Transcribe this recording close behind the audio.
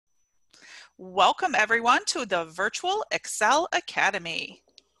Welcome everyone to the Virtual Excel Academy.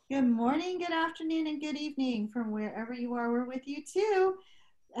 Good morning, good afternoon, and good evening from wherever you are. We're with you too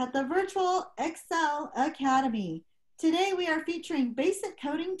at the Virtual Excel Academy. Today we are featuring Basic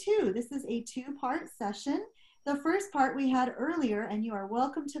Coding 2. This is a two-part session. The first part we had earlier, and you are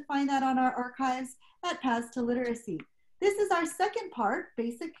welcome to find that on our archives at Paths to Literacy. This is our second part,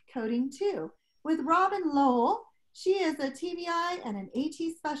 Basic Coding 2, with Robin Lowell. She is a TBI and an AT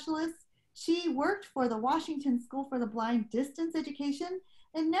specialist. She worked for the Washington School for the Blind Distance Education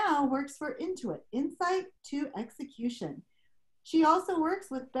and now works for Intuit, Insight to Execution. She also works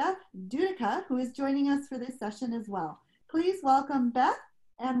with Beth Dudica, who is joining us for this session as well. Please welcome Beth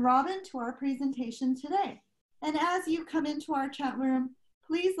and Robin to our presentation today. And as you come into our chat room,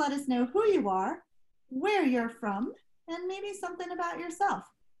 please let us know who you are, where you're from, and maybe something about yourself.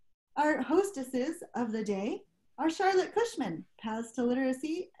 Our hostesses of the day are Charlotte Cushman, Paths to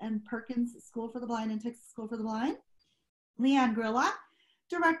Literacy and Perkins School for the Blind and Texas School for the Blind. Leanne Grillat,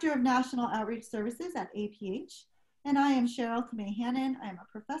 Director of National Outreach Services at APH. And I am Cheryl Kamei-Hannon. I am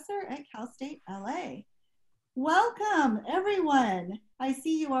a professor at Cal State LA. Welcome, everyone. I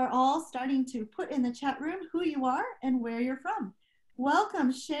see you are all starting to put in the chat room who you are and where you're from.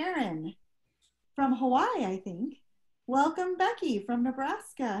 Welcome, Sharon from Hawaii, I think. Welcome, Becky from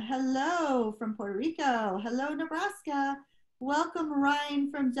Nebraska. Hello from Puerto Rico. Hello, Nebraska. Welcome, Ryan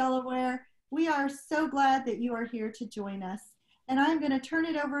from Delaware. We are so glad that you are here to join us. And I'm going to turn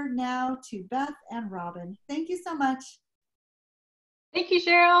it over now to Beth and Robin. Thank you so much. Thank you,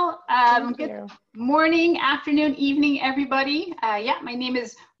 Cheryl. Good morning, afternoon, evening, everybody. My name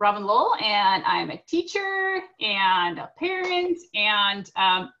is Robin Lowell, and I'm a teacher and a parent, and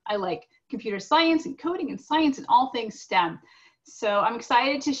I like computer science and coding and science and all things STEM. So I'm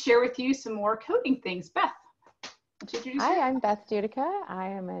excited to share with you some more coding things. Beth, hi, I'm Beth Dudica. I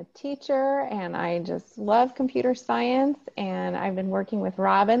am a teacher and I just love computer science, and I've been working with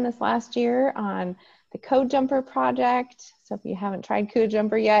Robin this last year on the Code Jumper project. So if you haven't tried Code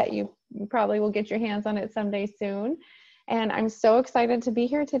Jumper yet, you probably will get your hands on it someday soon. And I'm so excited to be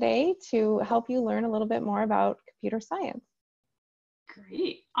here today to help you learn a little bit more about computer science.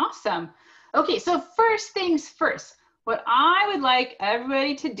 Great, awesome. Okay, so first things first, what I would like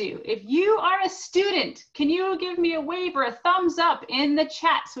everybody to do, if you are a student, can you give me a wave or a thumbs up in the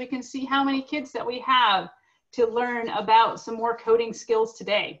chat so we can see how many kids that we have to learn about some more coding skills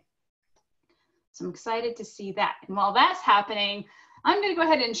today? So I'm excited to see that. And while that's happening, I'm going to go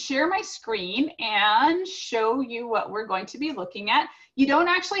ahead and share my screen and show you what we're going to be looking at. You don't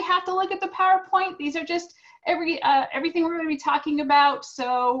actually have to look at the PowerPoint. These are just everything we're going to be talking about.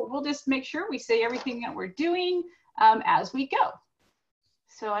 So we'll just make sure we say everything that we're doing as we go.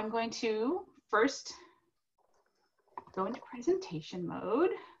 So I'm going to first go into presentation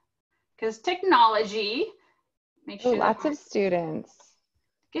mode because technology, make sure. Lots of students.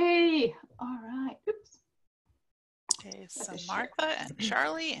 Okay, all right. Oops. Okay, so Martha and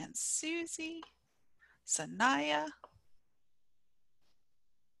Charlie and Susie, Sanaya.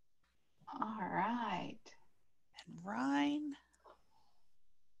 All right. And Ryan.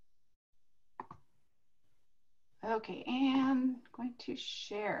 Okay, and going to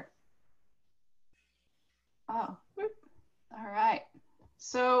share. Oh, whoop. All right.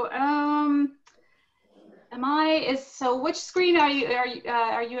 So, so which screen are you?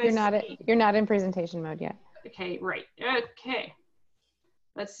 You're not in presentation mode yet. Okay, right. Okay.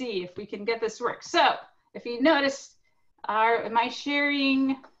 Let's see if we can get this to work. So, if you notice, am I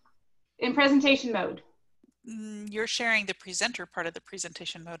sharing in presentation mode? You're sharing the presenter part of the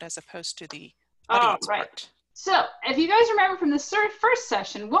presentation mode as opposed to the audience part. So if you guys remember from the first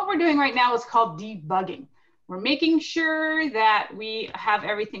session, what we're doing right now is called debugging. We're making sure that we have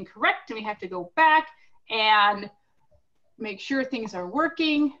everything correct, and we have to go back and make sure things are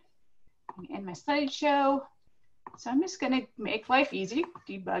working. And my slideshow. So I'm just going to make life easy.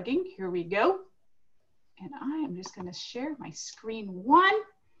 Debugging. Here we go. And I am just going to share my screen one.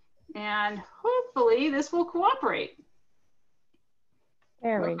 And hopefully this will cooperate.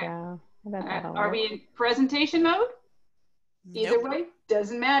 There we go. Are we in presentation mode? Either Nope. way,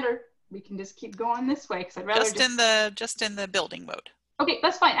 doesn't matter. We can just keep going this way because I'd rather just in the building mode. Okay,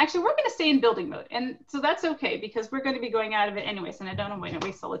 that's fine. Actually, we're going to stay in building mode, and so that's okay because we're going to be going out of it anyways, and I don't want to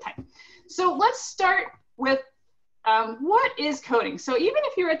waste all the time. So let's start with what is coding. So even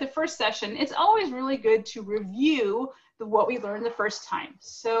if you're at the first session, it's always really good to review what we learned the first time.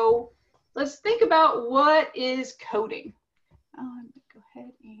 So let's think about what is coding. Go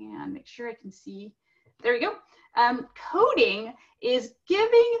ahead and make sure I can see There you go. Coding is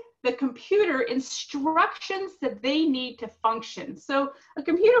giving the computer instructions that they need to function. So a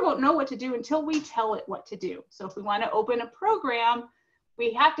computer won't know what to do until we tell it what to do. So if we want to open a program,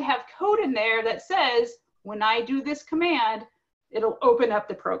 we have to have code in there that says, when I do this command, it'll open up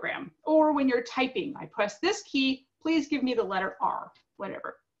the program. Or when you're typing, I press this key, please give me the letter R,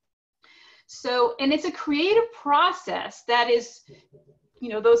 whatever. So, and it's a creative process that is, you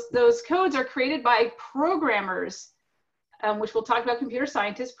know, those codes are created by programmers, which we'll talk about computer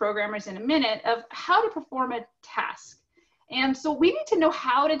scientists, programmers in a minute, of how to perform a task. And so we need to know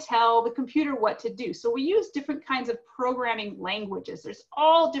how to tell the computer what to do. So we use different kinds of programming languages. There's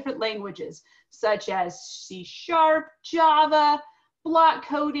all different languages, such as C#, Java, block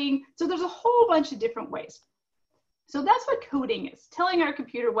coding. So there's a whole bunch of different ways. So that's what coding is, telling our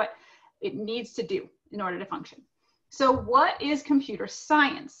computer what it needs to do in order to function. So what is computer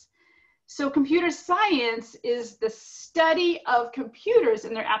science? So computer science is the study of computers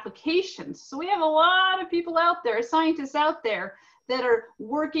and their applications. So we have a lot of people out there, scientists out there, that are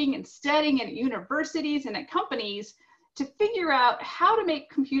working and studying at universities and at companies to figure out how to make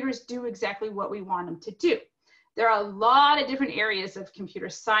computers do exactly what we want them to do. There are a lot of different areas of computer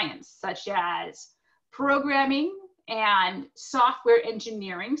science, such as programming and software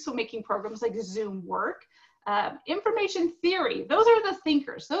engineering, so making programs like Zoom work. Information theory, those are the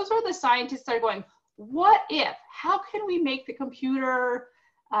thinkers. Those are the scientists that are going, what if? How can we make the computer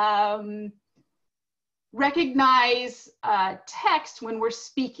recognize text when we're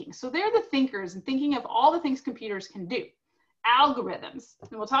speaking? So they're the thinkers and thinking of all the things computers can do. Algorithms,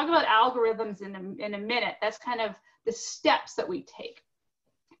 and we'll talk about algorithms in a minute. That's kind of the steps that we take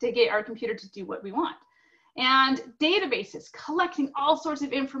to get our computer to do what we want. And databases, collecting all sorts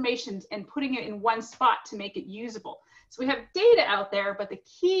of information and putting it in one spot to make it usable. So we have data out there, but the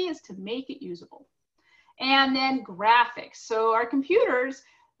key is to make it usable. And then graphics. So our computers,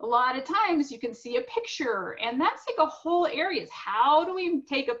 a lot of times you can see a picture, and that's like a whole area. How do we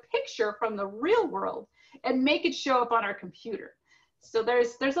take a picture from the real world and make it show up on our computer? So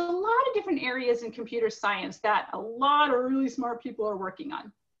there's a lot of different areas in computer science that a lot of really smart people are working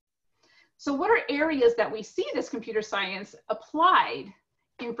on. So what are areas that we see this computer science applied?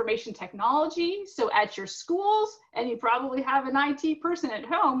 Information technology, so at your schools, and you probably have an IT person at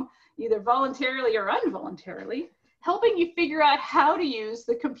home, either voluntarily or involuntarily, helping you figure out how to use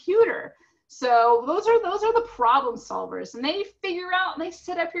the computer. So those are the problem solvers, and they figure out and they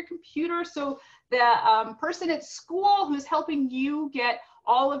set up your computer. So the person at school who's helping you get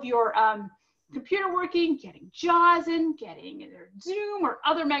all of your computer working, getting JAWS in, getting their Zoom or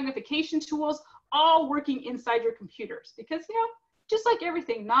other magnification tools, all working inside your computers. Because, you know, just like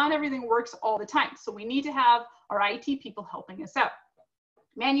everything, not everything works all the time. So we need to have our IT people helping us out.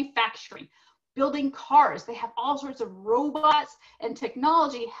 Manufacturing, building cars. They have all sorts of robots and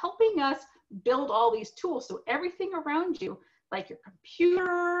technology helping us build all these tools. So everything around you, like your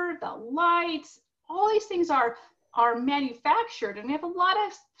computer, the lights, all these things are manufactured, and we have a lot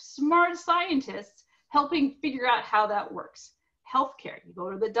of smart scientists helping figure out how that works. Healthcare, you go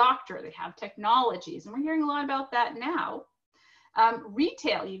to the doctor, they have technologies, and we're hearing a lot about that now.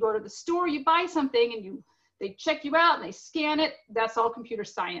 Retail, you go to the store, you buy something, and they check you out and they scan it. That's all computer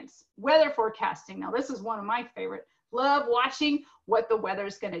science. Weather forecasting, now this is one of my favorite. Love watching what the weather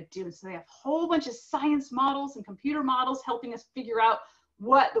is going to do. So they have a whole bunch of science models and computer models helping us figure out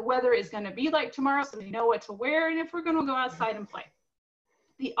what the weather is going to be like tomorrow, so we know what to wear and if we're going to go outside and play.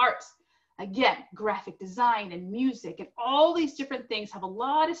 The arts, again, graphic design and music and all these different things have a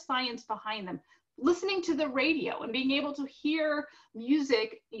lot of science behind them. Listening to the radio and being able to hear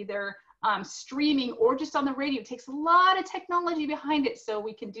music either streaming or just on the radio takes a lot of technology behind it, so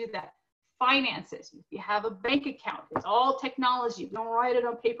we can do that. Finances, if you have a bank account, it's all technology. We don't write it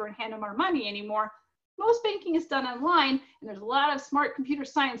on paper and hand them our money anymore. Most banking is done online, and there's a lot of smart computer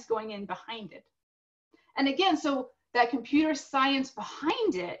science going in behind it. And again, so that computer science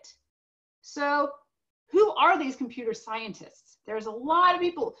behind it, so who are these computer scientists? There's a lot of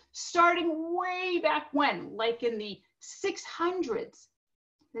people starting way back when, like in the 600s,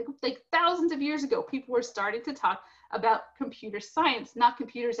 like thousands of years ago, people were starting to talk about computer science, not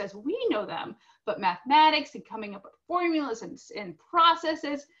computers as we know them, but mathematics and coming up with formulas and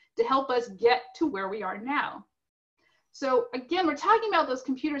processes to help us get to where we are now. So again, we're talking about those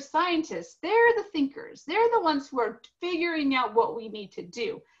computer scientists. They're the thinkers. They're the ones who are figuring out what we need to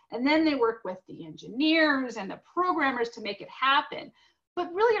do. And then they work with the engineers and the programmers to make it happen.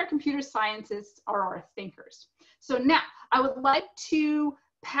 But really our computer scientists are our thinkers. So now I would like to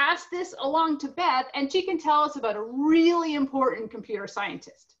pass this along to Beth, and she can tell us about a really important computer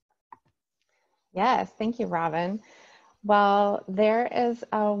scientist. Yes, thank you, Robin. Well, there is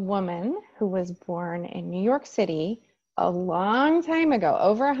a woman who was born in New York City a long time ago,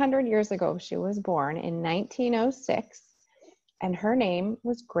 over 100 years ago. She was born in 1906, and her name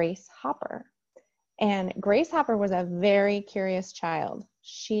was Grace Hopper. And Grace Hopper was a very curious child.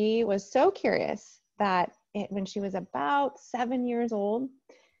 She was so curious that when she was about 7 years old,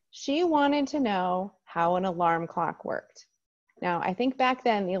 she wanted to know how an alarm clock worked. Now, I think back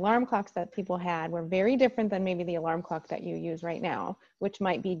then the alarm clocks that people had were very different than maybe the alarm clock that you use right now, which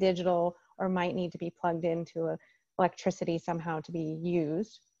might be digital or might need to be plugged into electricity somehow to be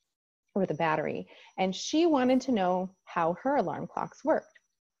used with a battery. And she wanted to know how her alarm clocks worked.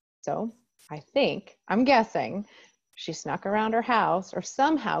 So I'm guessing, she snuck around her house or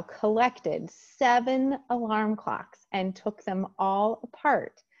somehow collected 7 alarm clocks and took them all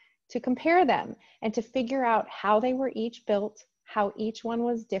apart to compare them and to figure out how they were each built, how each one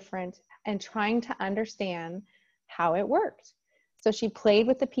was different, and trying to understand how it worked. So she played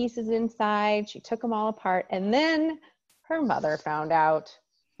with the pieces inside, she took them all apart, and then her mother found out,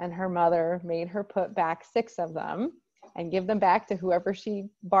 and her mother made her put back 6 of them and give them back to whoever she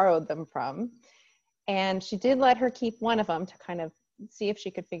borrowed them from. And she did let her keep one of them to kind of see if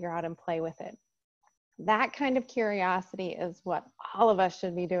she could figure out and play with it. That kind of curiosity is what all of us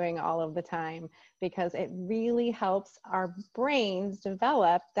should be doing all of the time, because it really helps our brains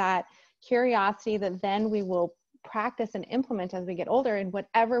develop that curiosity that then we will practice and implement as we get older in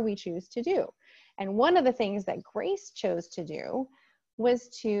whatever we choose to do. And one of the things that Grace chose to do was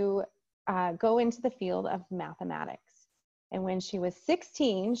to go into the field of mathematics. And when she was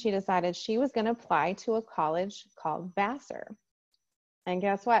 16, she decided she was going to apply to a college called Vassar. And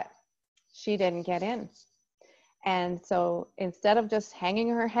guess what? She didn't get in. And so instead of just hanging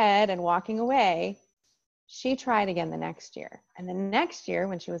her head and walking away, she tried again the next year. And the next year,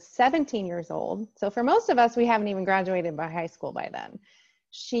 when she was 17 years old, so for most of us, we haven't even graduated by high school by then,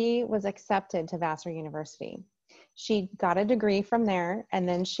 she was accepted to Vassar University. She got a degree from there, and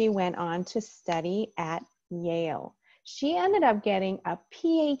then she went on to study at Yale. She ended up getting a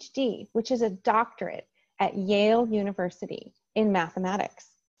PhD, which is a doctorate at Yale University in mathematics.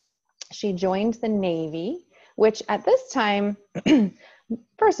 She joined the Navy, which at this time,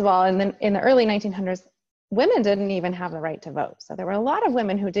 first of all, in the early 1900s, women didn't even have the right to vote. So there were a lot of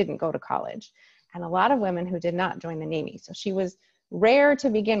women who didn't go to college and a lot of women who did not join the Navy. So she was rare to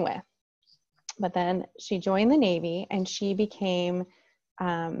begin with. But then she joined the Navy and she became,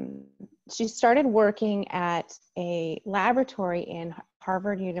 she started working at a laboratory in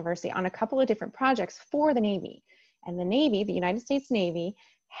Harvard University on a couple of different projects for the Navy. And the Navy, the United States Navy,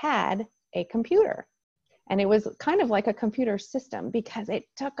 had a computer. And it was kind of like a computer system because it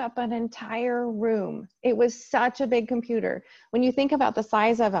took up an entire room. It was such a big computer. When you think about the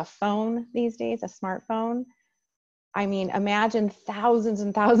size of a phone these days, a smartphone, I mean, imagine thousands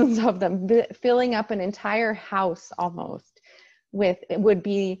and thousands of them filling up an entire house almost with, it would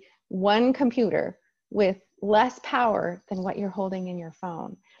be one computer with less power than what you're holding in your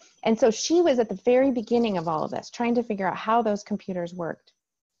phone. And so she was at the very beginning of all of this, trying to figure out how those computers worked.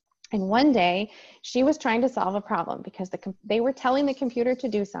 And one day she was trying to solve a problem because they were telling the computer to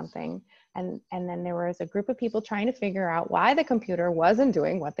do something. And then there was a group of people trying to figure out why the computer wasn't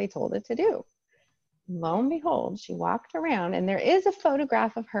doing what they told it to do. Lo and behold, she walked around, and there is a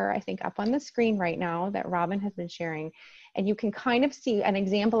photograph of her, I think, up on the screen right now that Robin has been sharing. And you can kind of see an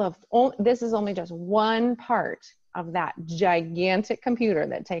example of, this is only just one part of that gigantic computer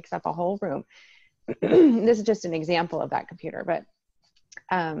that takes up a whole room. This is just an example of that computer, but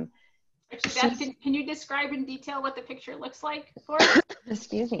Actually, can you describe in detail what the picture looks like for us?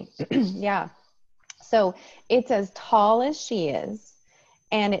 Excuse me. Yeah. So it's as tall as she is,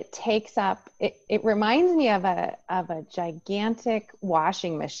 and it takes up, it reminds me of a gigantic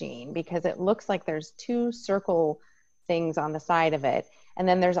washing machine because it looks like there's 2 circle things on the side of it. And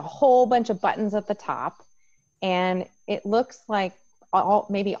then there's a whole bunch of buttons at the top, and it looks like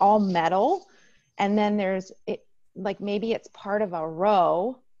maybe all metal. And then there's it, like maybe it's part of a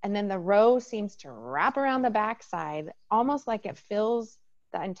row. And then the row seems to wrap around the backside, almost like it fills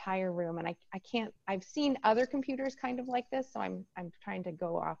the entire room. And I've seen other computers kind of like this. So I'm trying to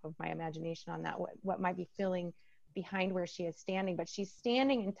go off of my imagination on that, what might be filling behind where she is standing, but she's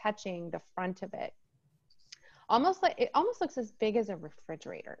standing and touching the front of it. It almost looks as big as a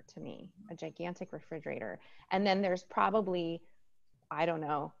refrigerator to me, a gigantic refrigerator. And then there's probably, I don't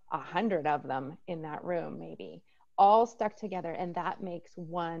know, 100 of them in that room, maybe, all stuck together. And that makes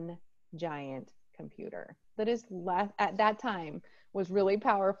one giant computer that is less, at that time was really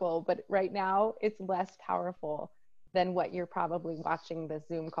powerful, but right now it's less powerful than what you're probably watching the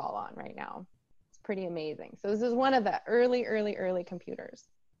Zoom call on right now. pretty amazing. So this is one of the early computers.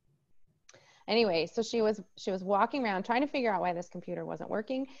 Anyway, so she was walking around trying to figure out why this computer wasn't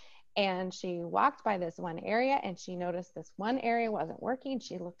working. And she walked by this one area and she noticed this one area wasn't working.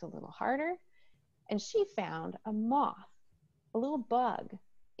 She looked a little harder and she found a moth, a little bug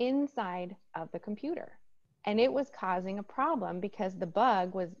inside of the computer. And it was causing a problem because the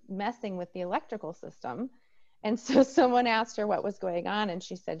bug was messing with the electrical system. And so someone asked her what was going on, and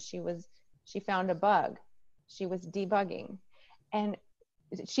she said she found a bug. She was debugging. And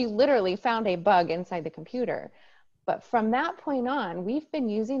she literally found a bug inside the computer. But from that point on, we've been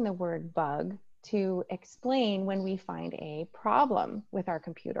using the word bug to explain when we find a problem with our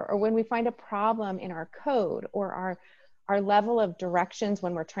computer, or when we find a problem in our code, or our level of directions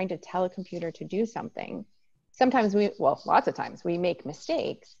when we're trying to tell a computer to do something. Sometimes lots of times we make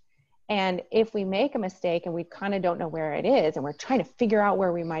mistakes. And if we make a mistake and we kind of don't know where it is, and we're trying to figure out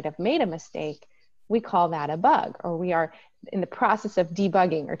where we might have made a mistake, we call that a bug, or we are in the process of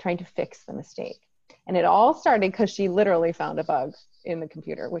debugging or trying to fix the mistake. And it all started because she literally found a bug in the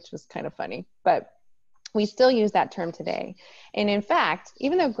computer, which was kind of funny, but we still use that term today. And in fact,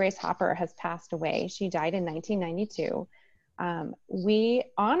 even though Grace Hopper has passed away, she died in 1992, we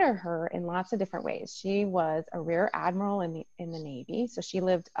honor her in lots of different ways. She was a rear admiral in the Navy. So she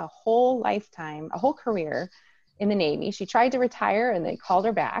lived a whole lifetime, a whole career in the Navy. She tried to retire and they called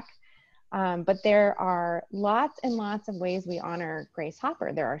her back. But there are lots and lots of ways we honor Grace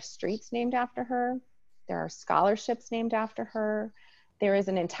Hopper. There are streets named after her. There are scholarships named after her. There is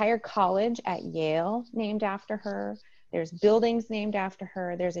an entire college at Yale named after her. There's buildings named after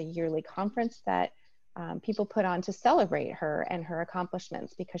her. There's a yearly conference that people put on to celebrate her and her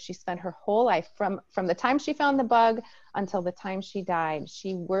accomplishments, because she spent her whole life, from the time she found the bug until the time she died,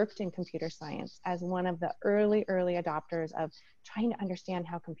 she worked in computer science as one of the early adopters of trying to understand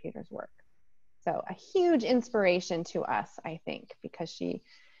how computers work. So a huge inspiration to us, I think, because she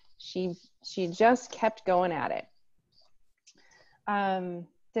just kept going at it.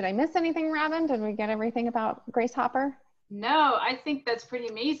 Did I miss anything, Robin? Did we get everything about Grace Hopper? No, I think that's pretty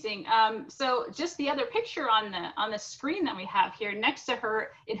amazing. So just the other picture on the screen that we have here next to her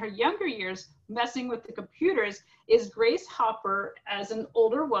in her younger years messing with the computers is Grace Hopper as an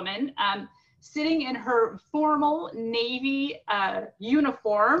older woman, sitting in her formal Navy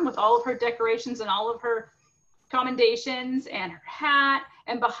uniform with all of her decorations and all of her commendations and her hat,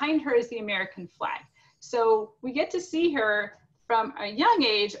 and behind her is the American flag. So we get to see her from a young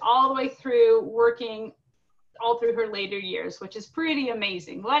age all the way through working all through her later years, which is pretty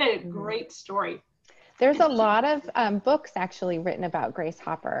amazing. What a great story. There's a lot of books actually written about Grace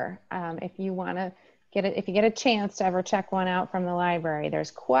Hopper. If you want to if you get a chance to ever check one out from the library,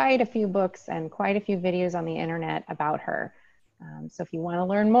 there's quite a few books and quite a few videos on the internet about her. So if you want to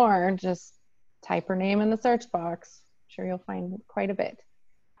learn more, just type her name in the search box. I'm sure you'll find quite a bit.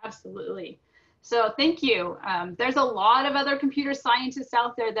 Absolutely. So thank you. There's a lot of other computer scientists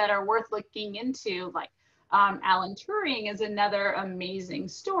out there that are worth looking into, like Alan Turing is another amazing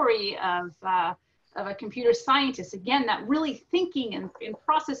story of a computer scientist, again, that really thinking and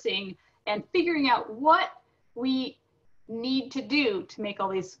processing and figuring out what we need to do to make all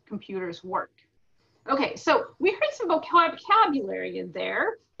these computers work. Okay, so we heard some vocabulary in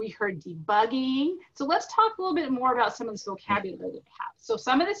there. We heard debugging. So let's talk a little bit more about some of this vocabulary that we have. So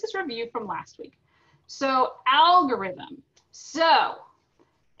some of this is review from last week. So algorithm. So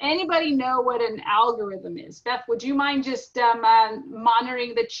anybody know what an algorithm is? Beth, would you mind just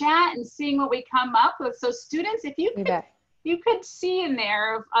monitoring the chat and seeing what we come up with? So students, if you could see in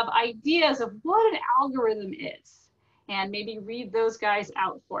there of ideas of what an algorithm is, and maybe read those guys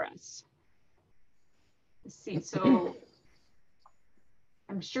out for us. Let's see, so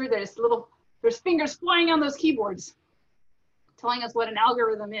I'm sure there's fingers flying on those keyboards telling us what an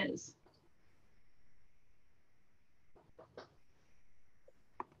algorithm is.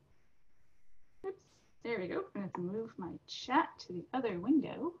 Oops, there we go. I'm going to move my chat to the other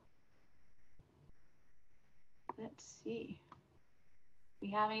window. Let's see.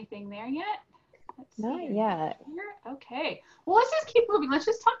 We have anything there yet? Not yet. Here. Okay. Well, let's just keep moving. Let's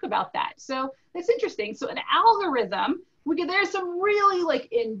just talk about that. So that's interesting. So an algorithm, there's some really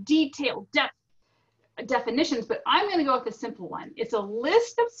in detail definitions, but I'm going to go with a simple one. It's a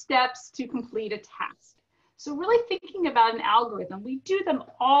list of steps to complete a task. So really thinking about an algorithm, we do them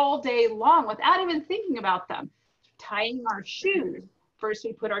all day long without even thinking about them. Tying our shoes. First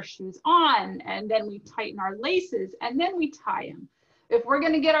we put our shoes on, and then we tighten our laces, and then we tie them. If we're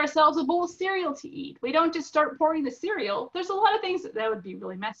going to get ourselves a bowl of cereal to eat, we don't just start pouring the cereal. There's a lot of things that would be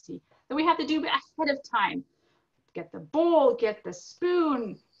really messy that we have to do ahead of time. Get the bowl, get the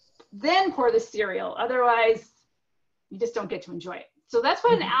spoon, then pour the cereal. Otherwise, you just don't get to enjoy it. So that's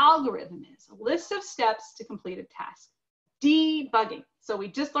what an algorithm is, a list of steps to complete a task. Debugging. So we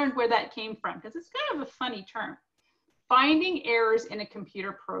just learned where that came from because it's kind of a funny term. Finding errors in a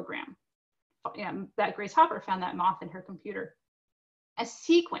computer program. Yeah, that Grace Hopper found that moth in her computer. A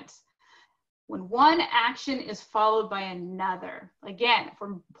sequence. When one action is followed by another. Again, if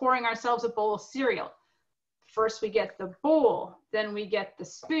we're pouring ourselves a bowl of cereal, first we get the bowl, then we get the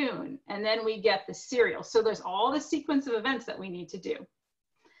spoon, and then we get the cereal. So there's all the sequence of events that we need to do.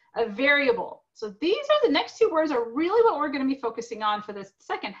 A variable. So these are the next two words are really what we're going to be focusing on for this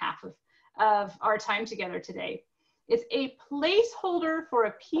second half of our time together today. It's a placeholder for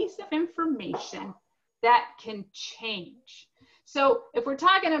a piece of information that can change. So if we're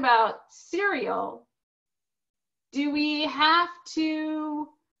talking about cereal, do we have to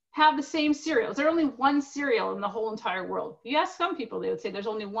have the same cereal? Is there only one cereal in the whole entire world? You ask some people, they would say there's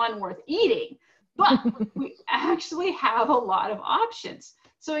only one worth eating, but we actually have a lot of options.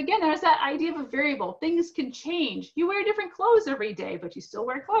 So again, there's that idea of a variable. Things can change. You wear different clothes every day, but you still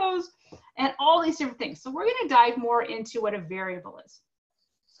wear clothes and all these different things. So we're going to dive more into what a variable is.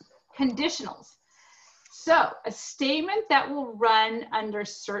 Conditionals. So a statement that will run under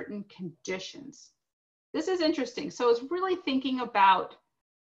certain conditions. This is interesting. So it's really thinking about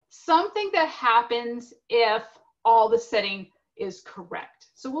something that happens if all the setting is correct.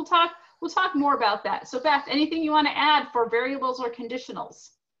 So we'll talk more about that. So Beth, anything you want to add for variables or conditionals?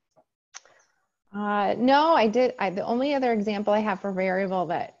 No, the only other example I have for variable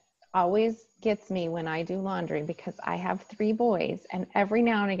that always gets me when I do laundry, because I have 3 boys and every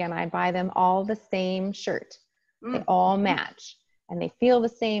now and again I buy them all the same shirt. They all match and they feel the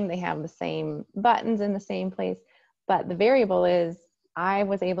same. They have the same buttons in the same place, but the variable is I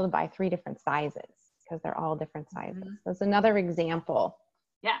was able to buy 3 different sizes because they're all different sizes. That's another example.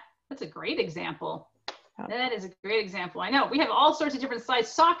 Yeah, that's a great example. That is a great example. I know we have all sorts of different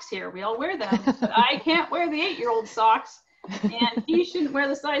size socks here. We all wear them, but I can't wear the 8-year-old socks, and he shouldn't wear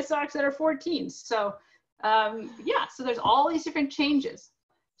the size socks that are 14. So yeah, so there's all these different changes.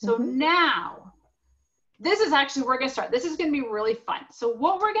 So now, this is actually, we're gonna start. This is gonna be really fun. So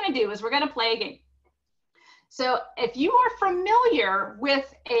what we're gonna do is we're gonna play a game. So if you are familiar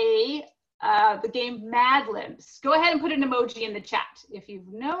with the game Mad Libs, go ahead and put an emoji in the chat. If you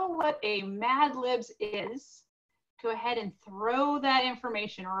know what a Mad Libs is, go ahead and throw that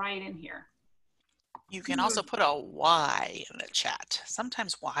information right in here. You can also put a Y in the chat.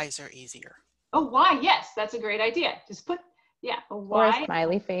 Sometimes Ys are easier. Oh, Y, yes, that's a great idea. Just put, yeah, a Y. Or a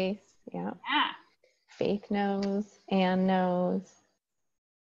smiley face, yeah. Yeah. Faith knows, Anne knows,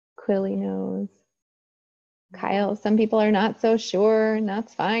 Quilly knows. Kyle, some people are not so sure, and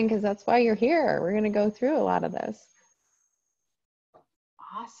that's fine because that's why you're here. We're going to go through a lot of this.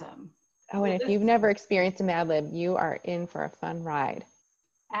 Awesome. Oh, and if you've never experienced a Mad Lib, you are in for a fun ride.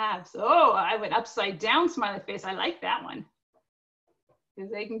 Abs. Oh, I went upside down smiley face. I like that one because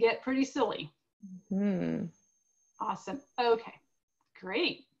they can get pretty silly. Awesome. Okay,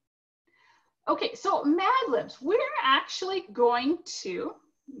 great. Okay, so Mad Libs, we're actually going to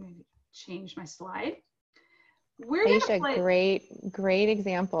change my slide. We're Aisha, play... great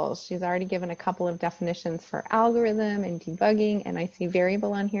examples. She's already given a couple of definitions for algorithm and debugging, and I see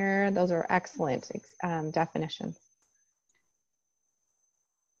variable on here. Those are excellent definitions.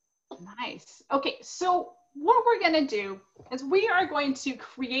 Nice. Okay, so what we're going to do is we are going to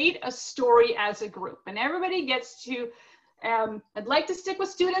create a story as a group, and everybody gets to, I'd like to stick with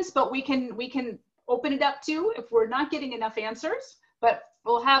students, but we can open it up too if we're not getting enough answers, but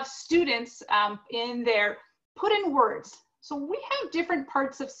we'll have students in there put in words. So we have different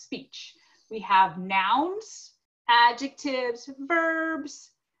parts of speech. We have nouns, adjectives,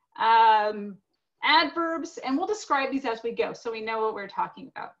 verbs, adverbs, and we'll describe these as we go so we know what we're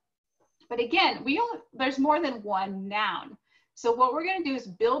talking about. But again, there's more than one noun. So what we're going to do is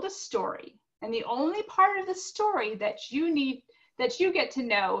build a story. And the only part of the story that you get to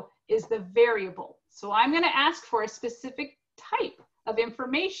know is the variable. So I'm going to ask for a specific type of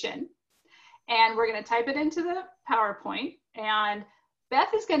information, and we're going to type it into the PowerPoint, and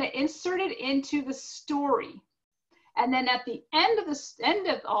Beth is going to insert it into the story. And then at the end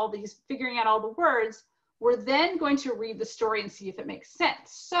of all these, figuring out all the words, we're then going to read the story and see if it makes sense.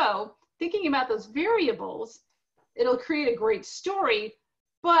 So thinking about those variables, it'll create a great story,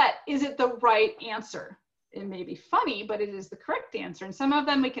 but is it the right answer? It may be funny, but it is the correct answer. And some of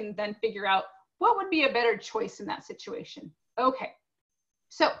them we can then figure out what would be a better choice in that situation. Okay,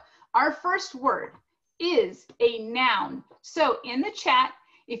 so our first word is a noun. So in the chat,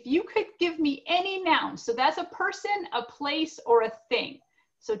 if you could give me any noun, so that's a person, a place, or a thing.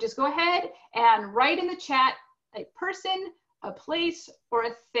 So just go ahead and write in the chat a person, a place, or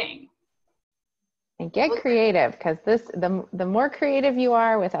a thing. And get creative, because the more creative you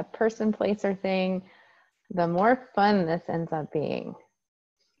are with a person, place, or thing, the more fun this ends up being.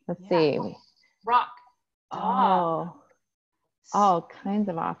 Let's see. Rock. Oh, all kinds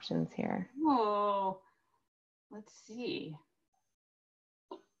of options here. Oh, let's see.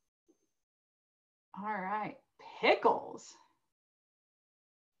 All right, pickles.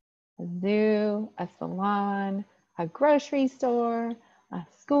 A zoo, a salon, a grocery store, a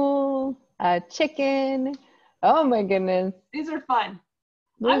school, a chicken. Oh my goodness. These are fun.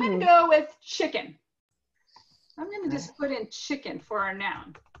 I'm going to go with chicken. I'm going to just put in chicken for our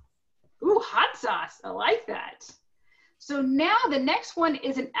noun. Ooh, hot sauce. I like that. So now the next one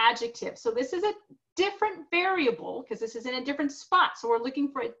is an adjective. So this is a different variable because this is in a different spot. So we're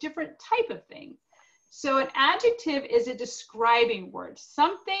looking for a different type of thing. So an adjective is a describing word,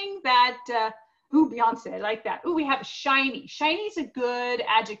 something that, ooh, Beyonce, I like that. Ooh, we have shiny. Shiny is a good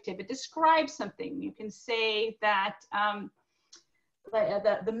adjective. It describes something. You can say that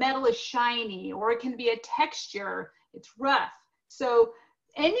the metal is shiny, or it can be a texture. It's rough. So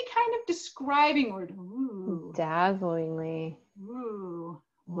any kind of describing word. Ooh. Dazzlingly. Ooh.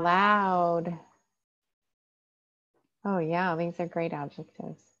 Loud. Oh yeah, these are great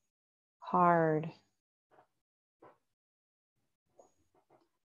adjectives. Hard.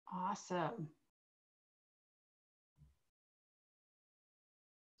 Awesome.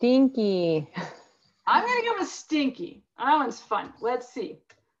 Stinky. I'm going to go with stinky. That one's fun. Let's see.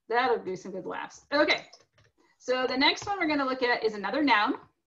 That'll do some good laughs. Okay. So the next one we're going to look at is another noun.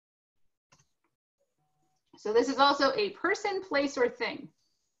 So this is also a person, place, or thing.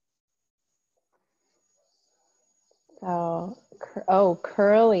 So, oh,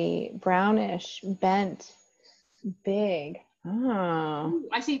 curly, brownish, bent, big. Oh. Ooh,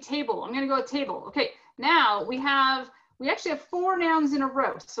 I see table. I'm going to go with table. Okay. Now we actually have 4 nouns in a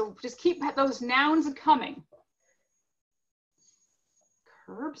row. So just keep those nouns coming.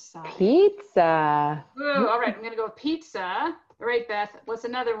 Curbside. Pizza. Ooh, all right. I'm going to go with pizza. All right, Beth. What's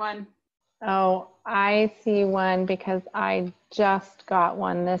another one? Oh, I see one because I just got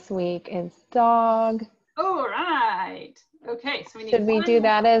one this week. It's dog. All right. Okay. So we need Should we do more.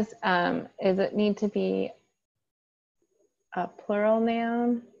 that as, does it need to be a plural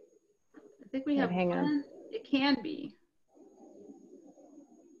noun? I think we have hang one. on. It can be.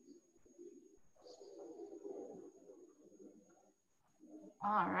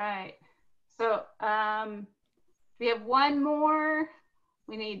 All right. So we have one more.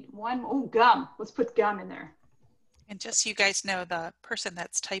 We need one. Oh, gum. Let's put gum in there. And just so you guys know, the person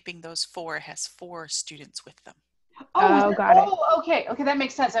that's typing those 4 has 4 students with them. Oh, got it. Oh, okay. Okay, that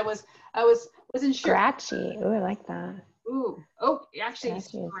makes sense. I wasn't sure. Scratchy. Oh, I like that. Ooh. Oh, actually,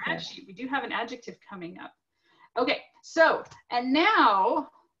 scratchy. We do have an adjective coming up. Okay. So, and now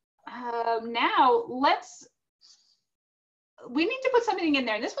we need to put something in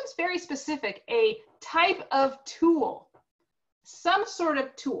there. This one's very specific. A type of tool. Some sort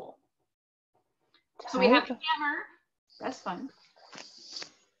of tool. So we have a hammer. That's fun.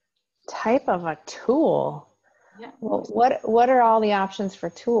 Type of a tool. Yeah. Well, what are all the options for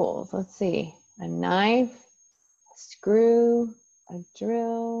tools? Let's see. A knife, a screw, a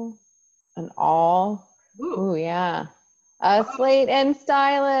drill, an awl. Ooh, yeah. A slate and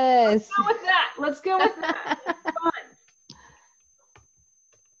stylus. Let's go with that. Let's go with that. Fun.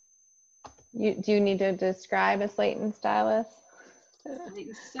 Do you need to describe a slate and stylus? Slate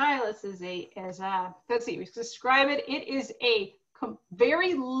and stylus is let's see, we describe it. It is a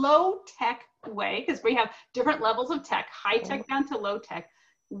very low tech way, because we have different levels of tech, high tech down to low tech,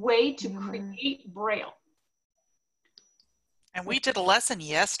 way to create Braille. And we did a lesson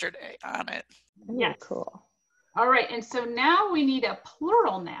yesterday on it. Yes. Cool. All right, and so now we need a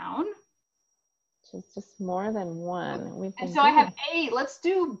plural noun. Which is just more than one. And so I have let's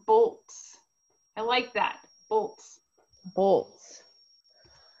do bolts. I like that, bolts. Bolts.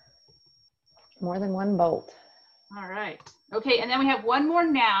 More than one bolt. All right. Okay, and then we have one more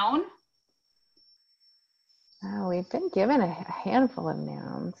noun. Oh, we've been given a handful of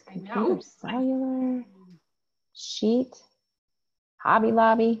nouns. Computer, cellular, sheet, Hobby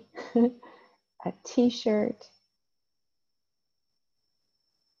Lobby, a t-shirt,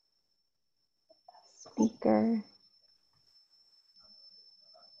 a speaker,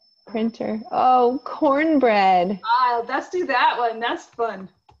 printer. Oh, cornbread. Let's do that one. That's fun.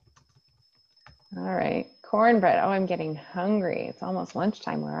 All right, cornbread. Oh, I'm getting hungry. It's almost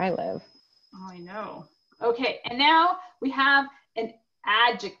lunchtime where I live. Oh, I know. Okay, and now we have an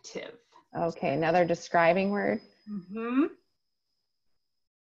adjective. Okay, another describing word. Mm-hmm.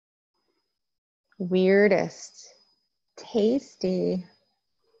 Weirdest. Tasty.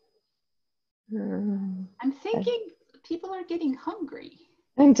 I'm thinking people are getting hungry.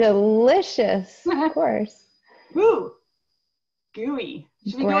 And delicious, of course. Ooh, gooey.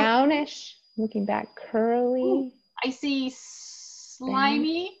 Should we Brownish, looking back, curly. Ooh, I see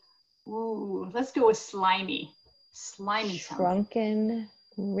slimy. Ooh, let's go with slimy. Slimy. Shrunken,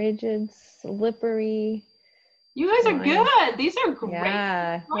 rigid, slippery. You guys are good. These are great.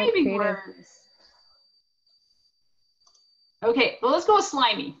 Yeah, Describing words. Okay, well, let's go with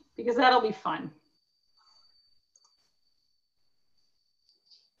slimy because that'll be fun.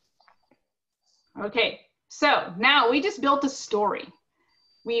 Okay, so now we just built a story.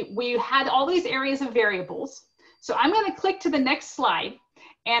 We had all these areas of variables. So I'm going to click to the next slide.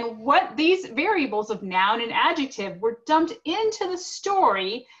 And what these variables of noun and adjective were dumped into the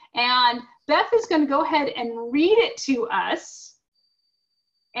story. And Beth is going to go ahead and read it to us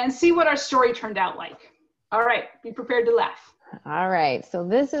and see what our story turned out like. All right, be prepared to laugh. All right, so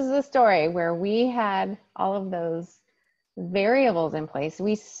this is the story where we had all of those variables in place.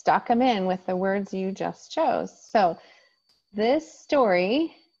 We stuck them in with the words you just chose. So this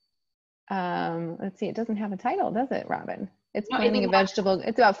story, let's see, it doesn't have a title, does it, Robin? It's planting a vegetable.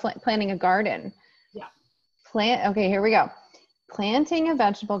 It's about planting a garden. Yeah. Okay, here we go. Planting a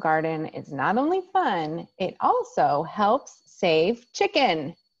vegetable garden is not only fun, it also helps save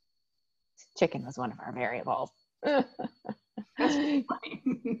chicken. Chicken was one of our variables.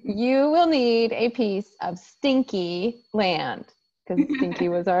 You will need a piece of stinky land because stinky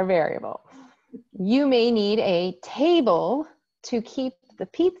was our variable. You may need a table to keep the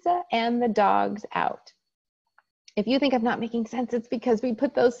pizza and the dogs out. If you think I'm not making sense, it's because we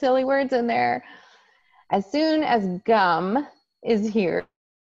put those silly words in there. As soon as gum is here,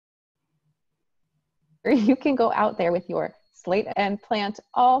 you can go out there with your slate and plant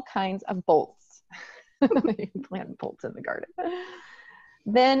all kinds of bolts. You can plant bolts in the garden.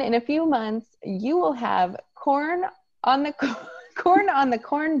 Then in a few months, you will have corn on the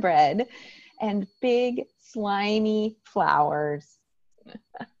cornbread and big slimy flowers.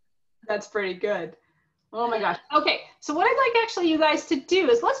 That's pretty good. Oh my gosh. Okay, so what I'd like actually you guys to do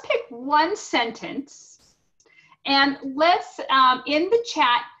is let's pick one sentence and let's in the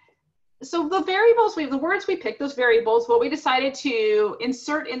chat, so the variables, the words we picked, those variables, what we decided to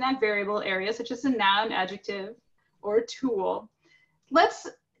insert in that variable area, such as a noun, adjective, or a tool, let's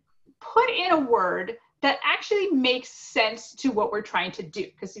put in a word that actually makes sense to what we're trying to do.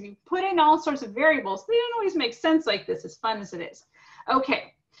 Because if you put in all sorts of variables, they don't always make sense like this, as fun as it is.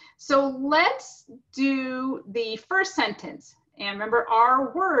 Okay, so let's do the first sentence. And remember,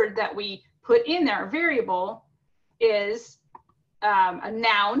 our word that we put in there, our variable, is a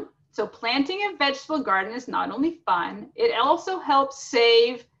noun. So planting a vegetable garden is not only fun, it also helps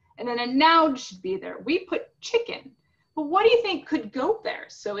save, and then a noun should be there. We put chicken. But what do you think could go there?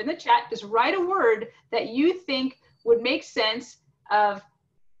 So in the chat, just write a word that you think would make sense of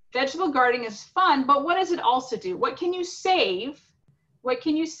vegetable gardening is fun, but what does it also do? What can you save? What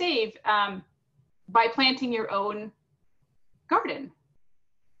can you save by planting your own garden?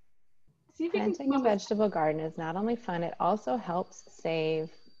 See if Planting a vegetable garden is not only fun, it also helps save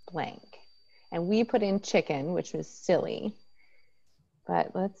blank. And we put in chicken, which was silly.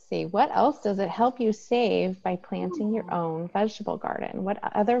 But let's see, what else does it help you save by planting your own vegetable garden? What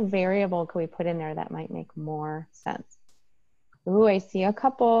other variable could we put in there that might make more sense? Ooh, I see a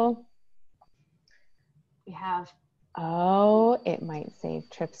couple. We have, oh, it might save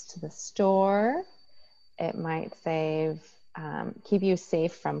trips to the store. It might save, keep you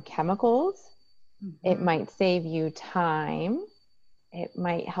safe from chemicals. It might save you time. It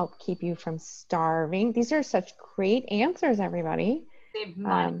might help keep you from starving. These are such great answers, everybody. Save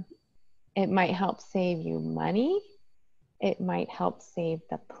money. It might help save you money. It might help save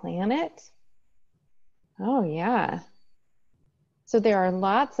the planet. Oh, yeah. So there are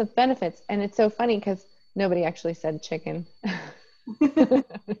lots of benefits. And it's so funny because nobody actually said chicken. But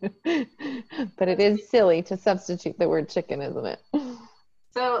it is silly to substitute the word chicken, isn't it?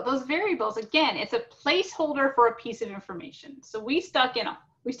 So those variables, again, it's a placeholder for a piece of information. So we stuck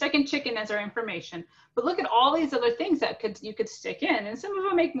in chicken as our information, but look at all these other things that you could stick in, and some of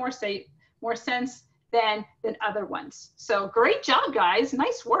them make more sense than other ones. So great job, guys.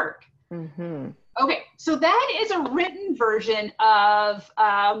 Nice work. Okay, so that is a written version of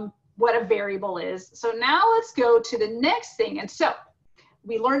what a variable is. So now let's go to the next thing. And so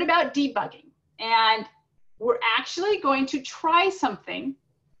we learned about debugging, and we're actually going to try something.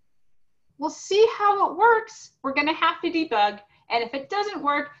 We'll see how it works. We're going to have to debug. And if it doesn't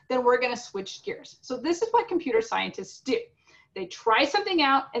work, then we're going to switch gears. So this is what computer scientists do. They try something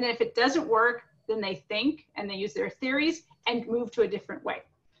out, and then if it doesn't work, then they think and they use their theories and move to a different way.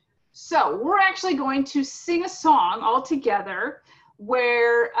 So we're actually going to sing a song all together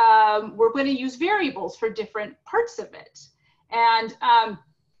where we're going to use variables for different parts of it. And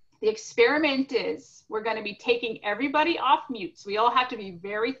the experiment is we're going to be taking everybody off mute. So we all have to be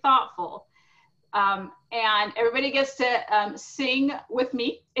very thoughtful. And everybody gets to sing with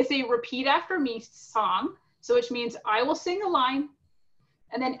me. It's a repeat after me song. So which means I will sing a line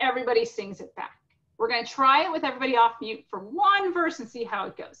and then everybody sings it back. We're going to try it with everybody off mute for one verse and see how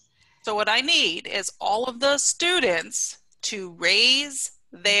it goes. So what I need is all of the students to raise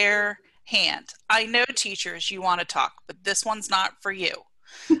their hand. I know teachers, you want to talk, but this one's not for you.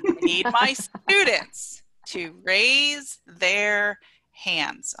 I need my students to raise their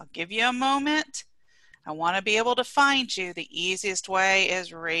hands. I'll give you a moment. I want to be able to find you. The easiest way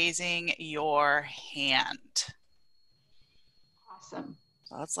is raising your hand. Awesome.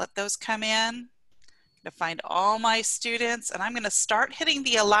 So let's let those come in. To find all my students, and I'm going to start hitting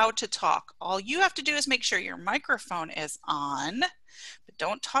the allow to talk. All you have to do is make sure your microphone is on, but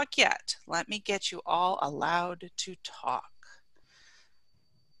don't talk yet. Let me get you all allowed to talk.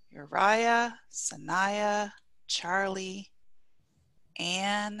 Uriah, Sanaya, Charlie,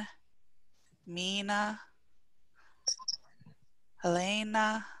 Anne, Mina,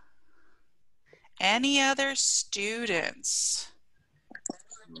 Helena, any other students?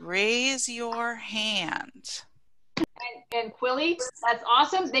 Raise your hand. And Quilly, that's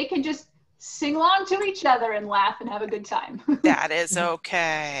awesome. They can just sing along to each other and laugh and have a good time. That is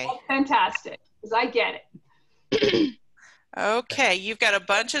okay. That's fantastic, because I get it. Okay, you've got a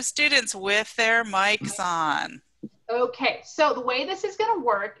bunch of students with their mics on. Okay, so the way this is going to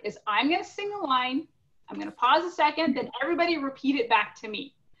work is I'm going to sing a line. I'm going to pause a second, then everybody repeat it back to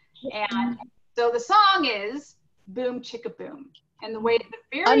me. And so the song is Boom Chicka Boom. And the way the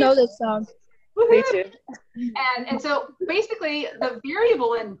variable, I know this song. Me too. And so basically the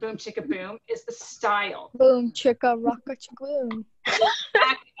variable in Boom Chicka Boom is the style. Boom chicka rocka chicka boom.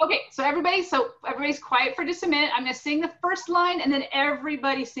 Okay, so everybody's quiet for just a minute. I'm gonna sing the first line and then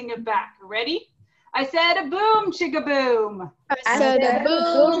everybody sing it back. Ready? I said a boom chicka boom. I said a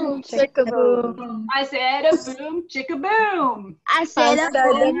boom chicka boom. I said a boom chicka boom. I said a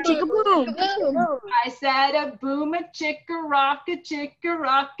boom chicka boom. I said a boom a chicka rocka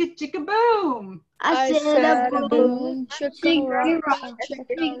chicka boom. I said a boom chicka rocka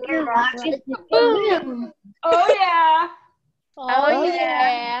boom. Oh yeah. Oh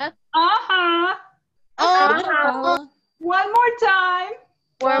yeah. Uh-huh. Uh-huh. One more time.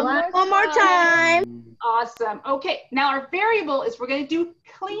 One more time. Awesome. Okay, now our variable is we're going to do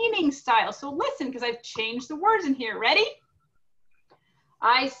cleaning style. So listen, because I've changed the words in here. Ready?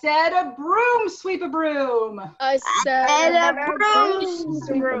 I said a broom, sweep a broom. I said a broom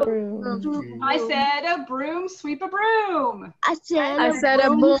sweep a broom. I said a broom, sweep a broom. I said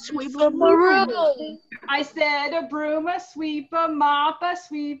a broom sweep a broom. I said a broom, a sweep, a mop, a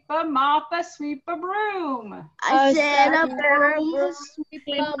sweep, a mop, a sweep, a broom. I said a broom sweep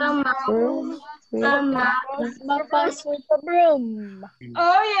a broom. A mop, a sweep a broom.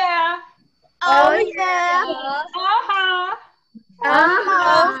 Oh yeah. Oh yeah. Uh-huh.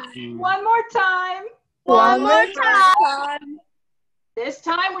 Uh-huh. One more time. One more time. This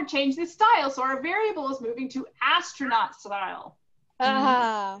time we're changing the style, so our variable is moving to astronaut style.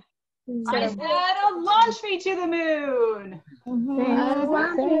 Uh-huh. I said a launch me to the moon. I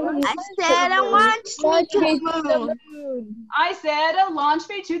said a launch me to the moon. I said a launch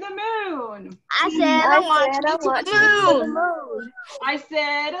me to the moon. I said a launch me to the moon. I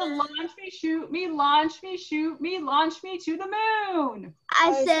said a launch me, shoot me, launch me, shoot me, launch me to the moon.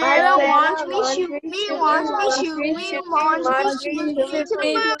 I said a launch me, shoot me, launch me, shoot me, launch me, shoot me to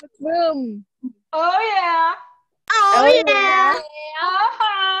the moon. Oh yeah. Oh yeah.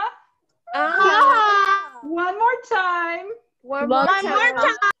 Uh-huh. Uh-huh. One more time. One more time.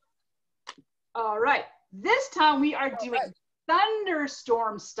 All right. This time we are doing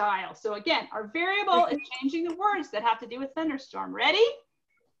thunderstorm style. So again, our variable is changing the words that have to do with thunderstorm. Ready?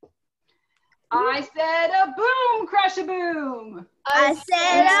 I said a boom, crash a boom. I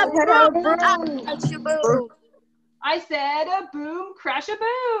said a boom, crash a boom. I said a boom, crash a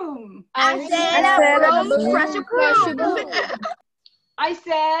boom. I said a boom, crash a boom. I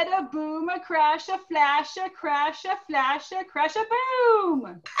said a boom, a crash, a flash, a crash, a flash, a crash, a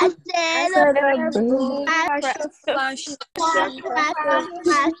boom. I said a boom, crash, a flash, crash,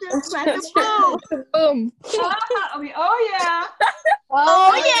 a boom. Boom. Oh yeah.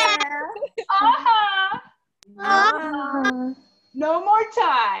 Oh yeah. Uh-huh. No more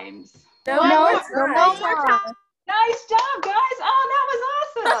times. No more time. Nice job, guys. Oh, that was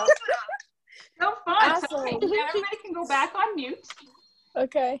awesome. So fun. Awesome. So, okay, now everybody can go back on mute.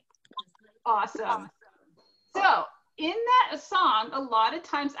 Okay. Awesome. So in that song, a lot of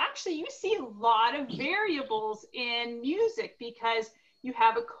times, actually, you see a lot of variables in music because you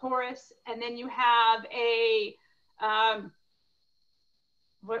have a chorus and then you have a,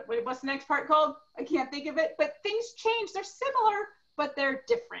 what's the next part called? I can't think of it, but things change. They're similar, but they're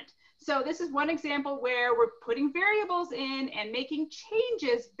different. So this is one example where we're putting variables in and making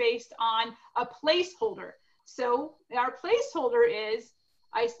changes based on a placeholder. So our placeholder is,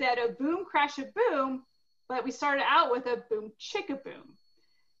 I said a boom, crash, a boom, but we started out with a boom, chicka boom.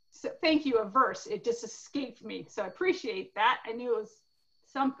 So thank you, a verse. It just escaped me. So I appreciate that. I knew it was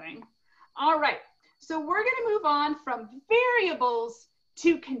something. All right. So we're going to move on from variables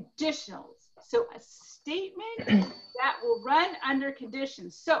to conditionals. So a statement that will run under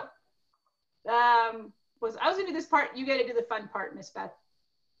conditions. So I was going to do this part. You got to do the fun part, Miss Beth.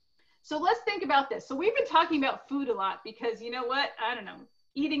 So let's think about this. So we've been talking about food a lot because you know what? I don't know.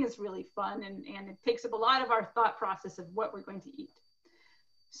 Eating is really fun and it takes up a lot of our thought process of what we're going to eat.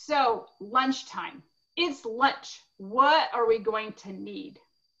 So lunchtime, it's lunch. What are we going to need?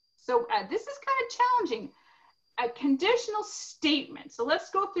 So this is kind of challenging. A conditional statement. So let's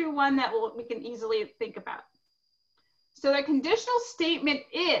go through one that we can easily think about. So the conditional statement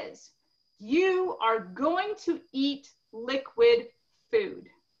is, you are going to eat liquid food.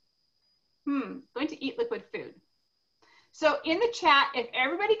 Going to eat liquid food. So in the chat, if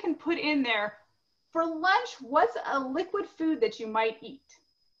everybody can put in there, for lunch, what's a liquid food that you might eat?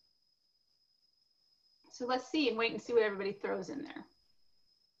 So let's see and wait and see what everybody throws in there.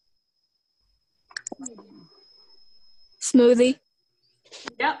 Smoothie.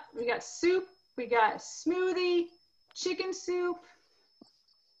 Yep, we got soup, we got smoothie, chicken soup.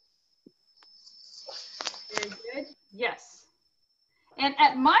 Very good, yes. And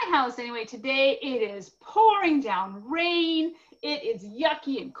at my house anyway, today it is pouring down rain. It is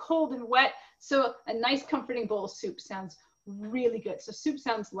yucky and cold and wet. So a nice comforting bowl of soup sounds really good. So soup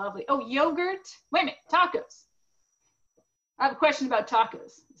sounds lovely. Oh, yogurt. Wait a minute, tacos. I have a question about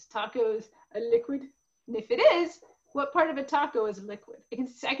tacos. Is tacos a liquid? And if it is, what part of a taco is a liquid?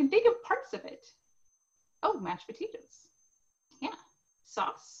 I can think of parts of it. Oh, mashed potatoes. Yeah,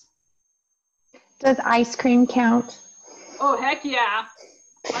 sauce. Does ice cream count? Oh, heck yeah.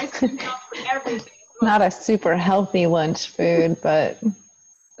 Ice cream counts for everything. Not a super healthy lunch food, but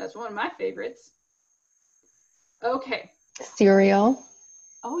That's one of my favorites. Okay. cereal.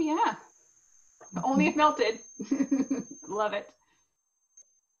 Oh, yeah. Only if melted. Love it.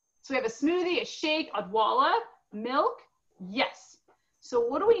 So we have a smoothie, a shake, odwalla, milk. Yes. So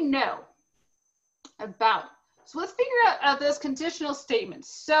what do we know about? So let's figure out those conditional statements.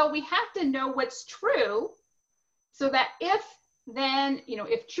 So we have to know what's true so that if, then,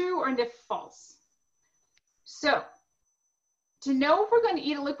 if true or if false. So to know if we're going to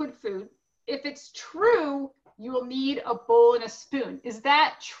eat a liquid food, if it's true, you will need a bowl and a spoon. Is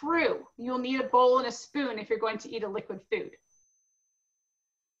that true? You'll need a bowl and a spoon if you're going to eat a liquid food.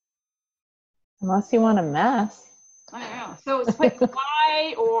 Unless you want to mess. I don't know. So it's like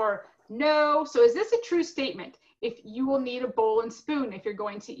why or no. So is this a true statement? If you will need a bowl and spoon if you're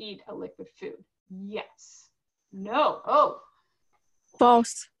going to eat a liquid food? Yes. No. Oh.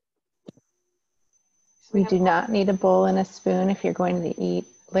 False. We do not need a bowl and a spoon if you're going to eat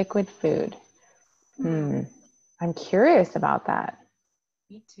liquid food. I'm curious about that.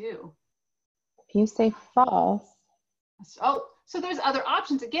 Me too. If you say false. Oh, so there's other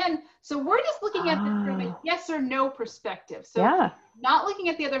options again. So we're just looking at this from a yes or no perspective. So not looking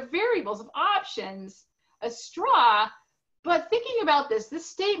at the other variables of options, a straw, but thinking about this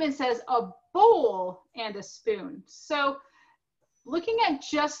statement says a bowl and a spoon. So looking at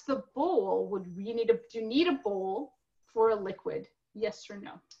just the bowl, do you need a bowl for a liquid? Yes or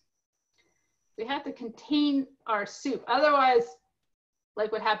no? We have to contain our soup. Otherwise,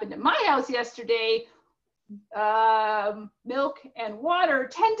 like what happened at my house yesterday, milk and water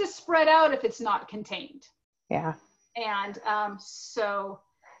tend to spread out if it's not contained. Yeah. And so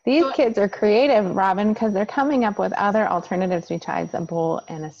these kids are creative, Robin, because they're coming up with other alternatives besides a bowl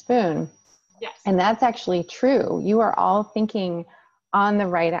and a spoon. Yes. And that's actually true. You are all thinking on the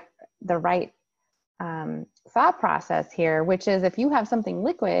right thought process here, which is if you have something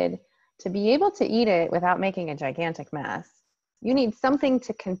liquid, to be able to eat it without making a gigantic mess, you need something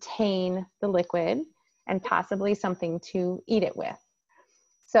to contain the liquid and possibly something to eat it with.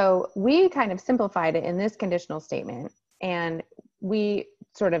 So we kind of simplified it in this conditional statement, and we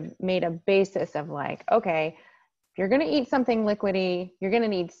sort of made a basis of like, okay, if you're going to eat something liquidy, you're going to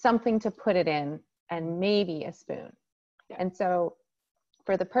need something to put it in and maybe a spoon. Yeah. And so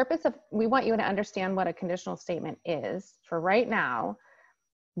for the purpose of, we want you to understand what a conditional statement is. For right now,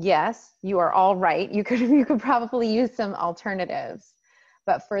 yes, you are all right. You could probably use some alternatives.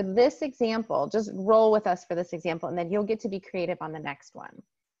 But for this example, just roll with us for this example, and then you'll get to be creative on the next one.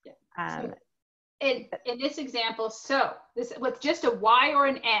 Yeah. So in this example, so this with just a Y or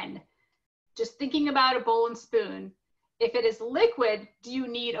an N, just thinking about a bowl and spoon. If it is liquid, do you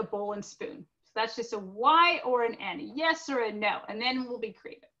need a bowl and spoon? So that's just a Y or an N, a yes or a no, and then we'll be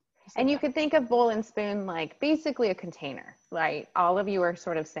creative. And you could think of bowl and spoon like basically a container, right? All of you are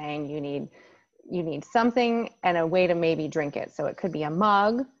sort of saying you need something and a way to maybe drink it. So it could be a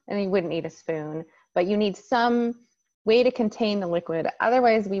mug, and you wouldn't need a spoon, but you need some way to contain the liquid.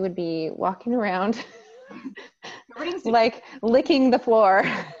 Otherwise, we would be walking around like licking the floor.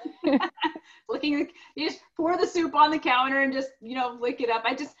 You just pour the soup on the counter and just, lick it up.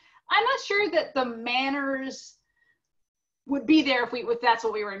 I'm not sure that the manners would be there if that's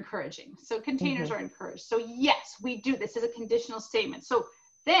what we were encouraging. So containers are encouraged. So yes, we do. This is a conditional statement. So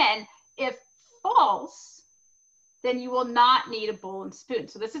then if false, then you will not need a bowl and spoon.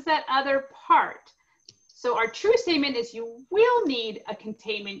 So this is that other part. So our true statement is you will need a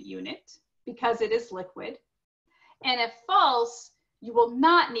containment unit because it is liquid. And if false, you will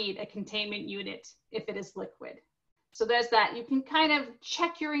not need a containment unit if it is liquid. So there's that. You can kind of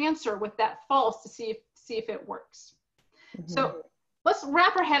check your answer with that false to see if it works. So let's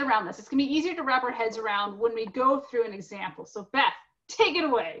wrap our head around this. It's gonna be easier to wrap our heads around when we go through an example. So Beth, take it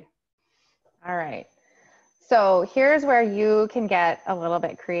away. All right. So here's where you can get a little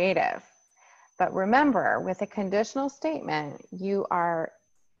bit creative. But remember, with a conditional statement, you are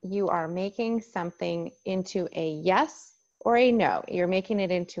making something into a yes or a no. You're making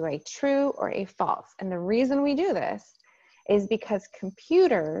it into a true or a false. And the reason we do this is because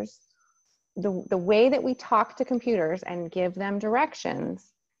computers, the way that we talk to computers and give them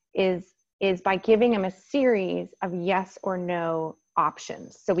directions is by giving them a series of yes or no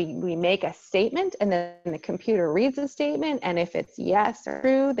options. So we make a statement, and then the computer reads the statement, and if it's yes or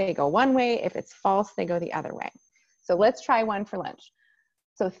true, they go one way. If it's false, they go the other way. So let's try one for lunch.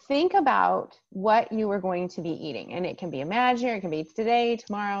 So think about what you are going to be eating, and it can be imaginary, it can be today,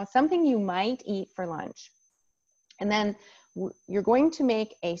 tomorrow, something you might eat for lunch. And then you're going to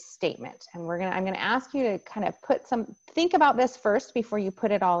make a statement, and I'm going to ask you to kind of think about this first before you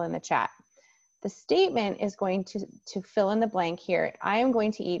put it all in the chat. The statement is going to fill in the blank here. I am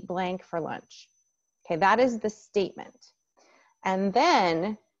going to eat blank for lunch. Okay, that is the statement. And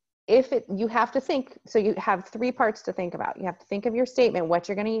then you have to think, so you have 3 parts to think about. You have to think of your statement, what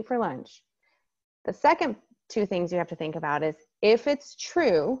you're going to eat for lunch. The second 2 things you have to think about is if it's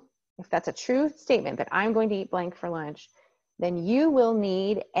true, if that's a true statement that I'm going to eat blank for lunch, then you will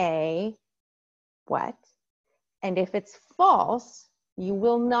need a what? And if it's false, you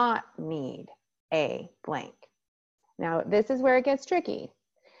will not need a blank. Now, this is where it gets tricky,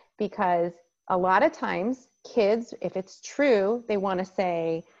 because a lot of times kids, if it's true, they want to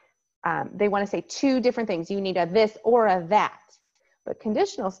say 2 different things. You need a this or a that. But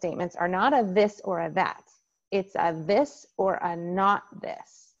conditional statements are not a this or a that. It's a this or a not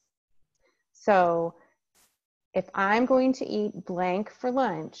this. So if I'm going to eat blank for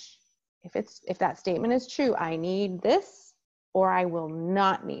lunch, if that statement is true, I need this or I will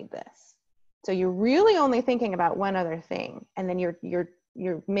not need this. So you're really only thinking about one other thing, and then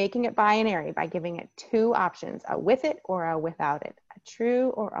you're making it binary by giving it 2 options, a with it or a without it, a true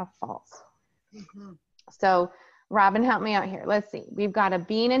or a false. So Robin, help me out here. Let's see. We've got a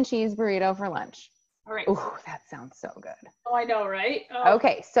bean and cheese burrito for lunch. All right. Ooh, that sounds so good. Oh, I know, right? Oh.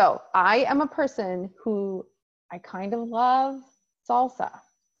 Okay, so I am a person who I kind of love salsa.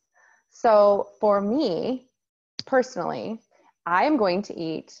 So for me, personally, I am going to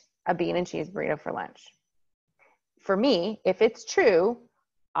eat a bean and cheese burrito for lunch. For me, if it's true,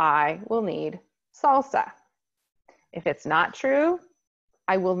 I will need salsa. If it's not true,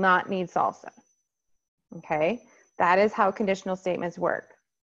 I will not need salsa. Okay, that is how conditional statements work.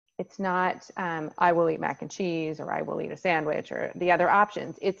 It's not, I will eat mac and cheese, or I will eat a sandwich, or the other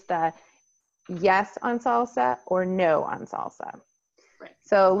options. It's the yes on salsa or no on salsa. Right.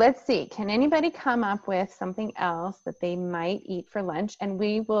 So let's see, can anybody come up with something else that they might eat for lunch? And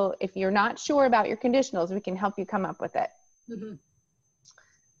we will, if you're not sure about your conditionals, we can help you come up with it.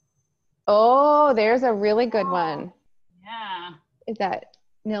 Oh, there's a really good one. Yeah. Is that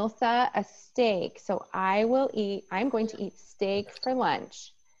Nilsa, a steak? So I'm going to eat steak for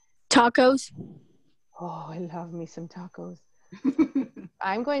lunch. Tacos. Oh, I love me some tacos.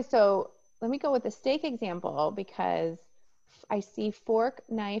 So let me go with the steak example, because I see fork,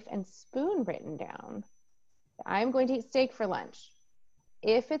 knife, and spoon written down. I'm going to eat steak for lunch.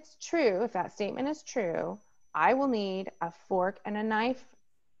 if it's true, if that statement is true, I will need a fork and a knife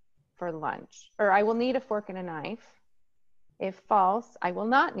for lunch, or I will need a fork and a knife. If false, I will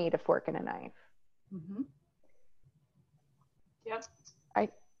not need a fork and a knife. Mm-hmm. Yep.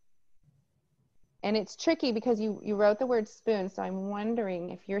 And it's tricky because you wrote the word spoon, so I'm wondering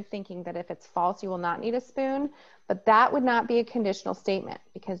if you're thinking that if it's false, you will not need a spoon, but that would not be a conditional statement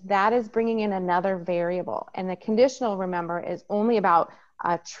because that is bringing in another variable. And the conditional, remember, is only about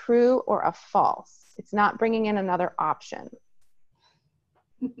a true or a false. It's not bringing in another option.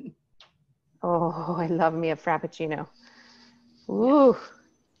 Oh, I love me a Frappuccino. Ooh.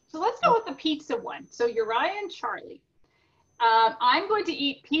 So let's go with the pizza one. So Uriah and Charlie. I'm going to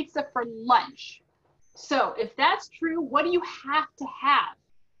eat pizza for lunch. So if that's true, what do you have to have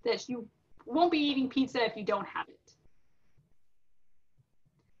that you won't be eating pizza if you don't have it?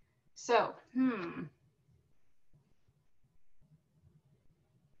 So,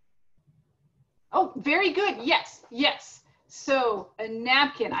 Oh, very good. Yes, yes. So a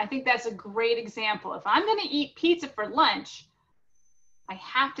napkin, I think that's a great example. If I'm going to eat pizza for lunch, I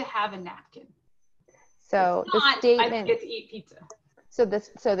have to have a napkin. So if not, the statement, I get to eat pizza. So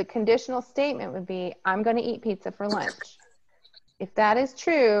the conditional statement would be, I'm going to eat pizza for lunch. If that is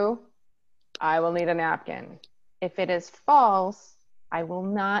true, I will need a napkin. If it is false, I will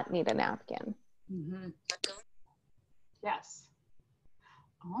not need a napkin. Mm-hmm. Yes.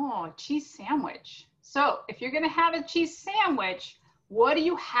 Oh, a cheese sandwich. So if you're going to have a cheese sandwich, what do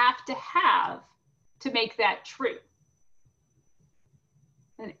you have to make that true?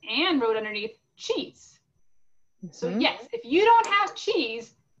 And Anne wrote underneath cheese. Mm-hmm. So yes, if you don't have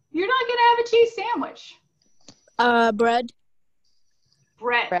cheese, you're not going to have a cheese sandwich. Bread.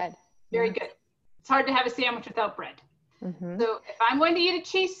 Bread. Very good. It's hard to have a sandwich without bread. Mm-hmm. So if I'm going to eat a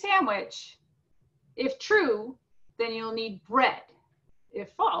cheese sandwich, if true, then you'll need bread. If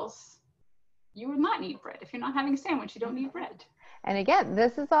false, you will not need bread. If you're not having a sandwich, you don't need bread. And again,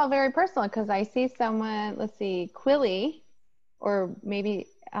 this is all very personal because I see someone, let's see, Quilly, or maybe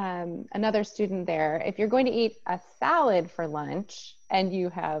another student there. If you're going to eat a salad for lunch and you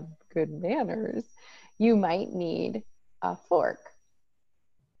have good manners, you might need a fork.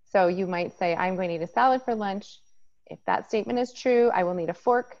 So you might say, I'm going to eat a salad for lunch. If that statement is true, I will need a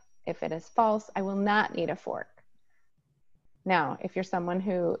fork. If it is false, I will not need a fork. Now, if you're someone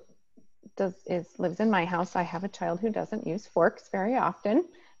who lives in my house, I have a child who doesn't use forks very often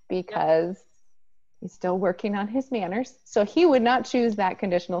because he's still working on his manners. So he would not choose that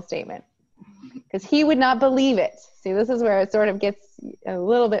conditional statement because he would not believe it. See, this is where it sort of gets a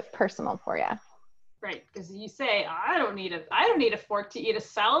little bit personal for you. Right, because you say, I don't need a fork to eat a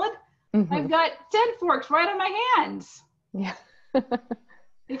salad. Mm-hmm. I've got 10 forks right on my hands. Yeah.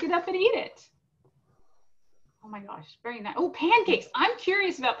 Pick it up and eat it. Oh my gosh, very nice. Oh, pancakes. I'm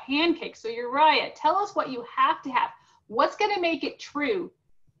curious about pancakes. So Uriah, tell us what you have to have. What's going to make it true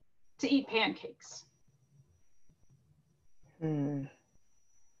to eat pancakes? Because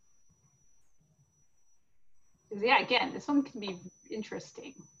yeah, again, this one can be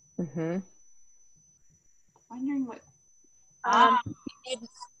interesting. Mm-hmm. Wondering what.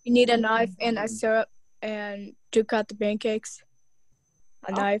 You need a knife and a syrup and to cut the pancakes.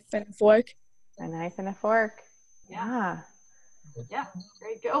 A knife and a fork. A knife and a fork. Yeah. Yeah,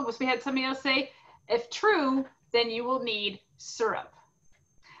 very good. Oh, we had somebody else say, if true, then you will need syrup.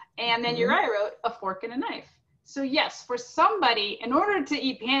 And then Uriah wrote a fork and a knife. So yes, for somebody, in order to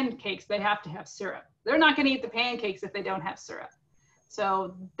eat pancakes, they have to have syrup. They're not going to eat the pancakes if they don't have syrup.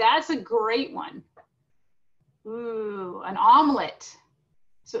 So that's a great one. Ooh, an omelet.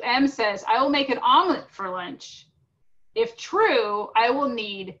 So M says, I will make an omelet for lunch. If true, I will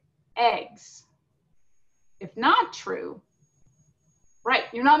need eggs. If not true, right,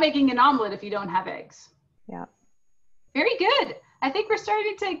 you're not making an omelet if you don't have eggs. Yeah. Very good. I think we're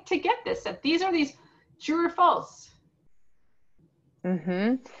starting to get this. That these are these true or false.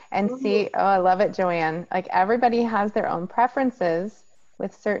 Mm-hmm. And see, oh, I love it, Joanne. Like everybody has their own preferences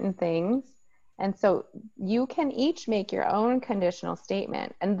with certain things. And so you can each make your own conditional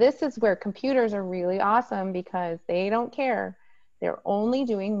statement. And this is where computers are really awesome because they don't care. They're only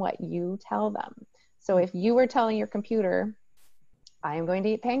doing what you tell them. So if you were telling your computer, I am going to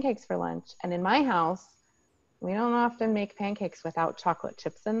eat pancakes for lunch. And in my house, we don't often make pancakes without chocolate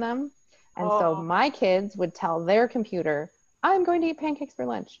chips in them. And so my kids would tell their computer, I'm going to eat pancakes for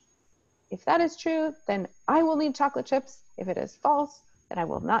lunch. If that is true, then I will need chocolate chips. If it is false, then I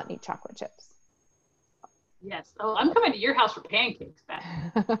will not need chocolate chips. Yes. Oh, I'm coming to your house for pancakes, Beth.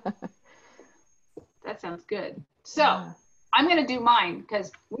 That sounds good. So I'm going to do mine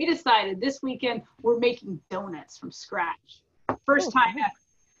because we decided this weekend we're making donuts from scratch. first time ever.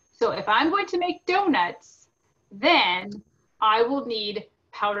 So if I'm going to make donuts, then I will need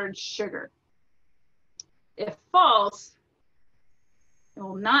powdered sugar. If false, I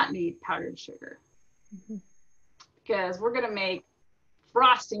will not need powdered sugar because we're going to make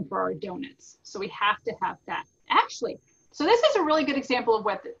frosting for our donuts. So we have to have that. Actually, so this is a really good example of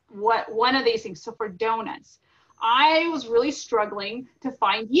what one of these things. So for donuts, I was really struggling to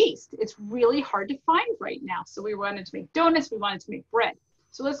find yeast. It's really hard to find right now. So we wanted to make donuts, we wanted to make bread.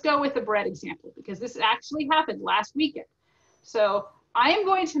 So let's go with the bread example because this actually happened last weekend. So I am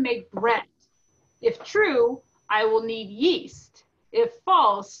going to make bread. If true, I will need yeast. If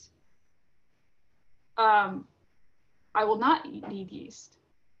false, I will not need yeast.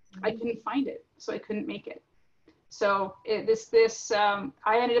 I couldn't find it, so I couldn't make it. So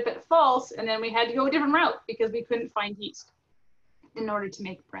I ended up at false, and then we had to go a different route because we couldn't find yeast in order to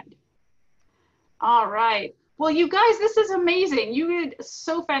make bread. All right. Well, you guys, this is amazing. You did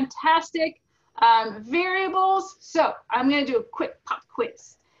so fantastic. Variables. So I'm going to do a quick pop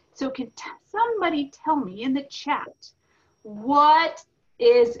quiz. So can somebody tell me in the chat, what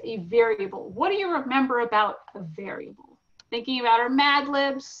is a variable? What do you remember about a variable? Thinking about our Mad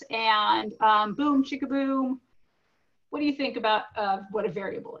Libs and boom, chicka boom. What do you think about what a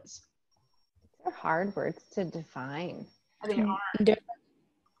variable is? They're hard words to define. They are.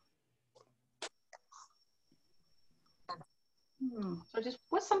 So just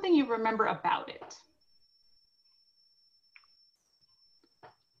what's something you remember about it?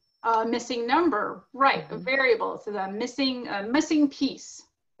 Missing number, right? A variable, so the missing piece.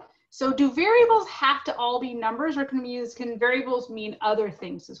 So do variables have to all be numbers, or can variables mean other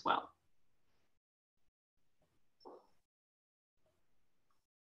things as well?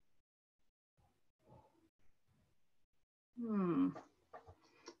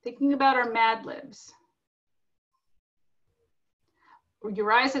 Thinking about our Mad Libs.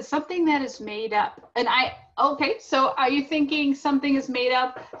 Uriah said something that is made up. And okay, so are you thinking something is made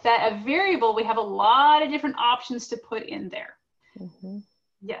up, that a variable, we have a lot of different options to put in there?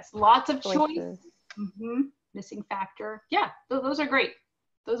 Yes, lots of choice. Missing factor. Yeah, those are great.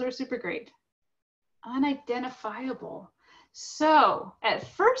 Those are super great. Unidentifiable. So at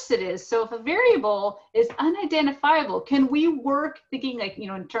first it is, so if a variable is unidentifiable, can we work thinking like,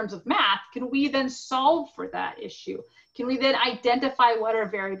 in terms of math, can we then solve for that issue? Can we then identify what our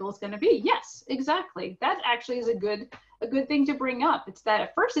variable is going to be? Yes, exactly. That actually is a good thing to bring up. It's that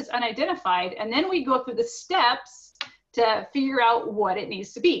at first it's unidentified, and then we go through the steps to figure out what it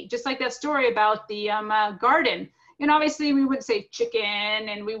needs to be. Just like that story about the garden. Obviously we wouldn't say chicken,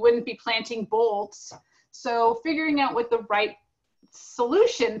 and we wouldn't be planting bolts. So figuring out what the right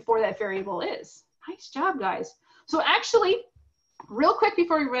solution for that variable is. Nice job, guys. So actually, real quick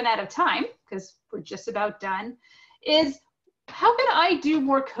before we run out of time, because we're just about done, is how can I do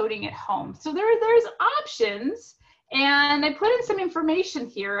more coding at home? So there's options, and I put in some information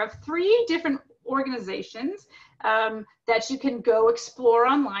here of 3 different organizations that you can go explore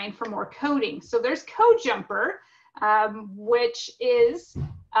online for more coding. So there's CodeJumper, which is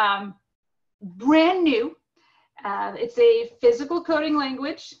brand new. It's a physical coding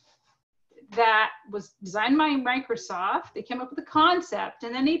language that was designed by Microsoft. They came up with the concept,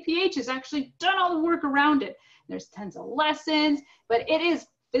 and then APH has actually done all the work around it. There's tons of lessons, but it is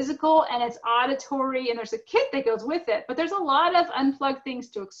physical and it's auditory, and there's a kit that goes with it. But there's a lot of unplugged things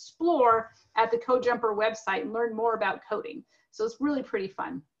to explore at the CodeJumper website and learn more about coding. So it's really pretty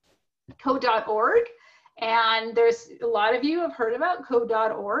fun. Code.org, and there's a lot of you have heard about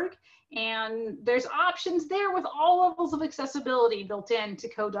Code.org. And there's options there with all levels of accessibility built into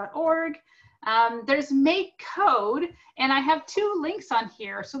Code.org. There's Make Code, and I have 2 links on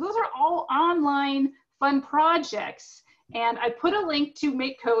here. So those are all online fun projects. And I put a link to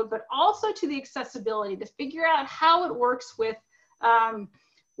Make Code, but also to the accessibility to figure out how it works with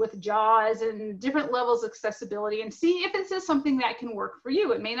JAWS and different levels of accessibility, and see if this is something that can work for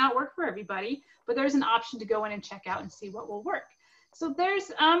you. It may not work for everybody, but there's an option to go in and check out and see what will work. So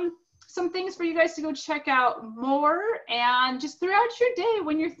there's some things for you guys to go check out more, and just throughout your day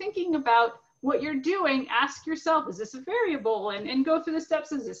when you're thinking about what you're doing, ask yourself, is this a variable? And go through the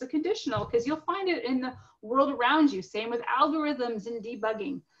steps, is this a conditional? Because you'll find it in the world around you. Same with algorithms and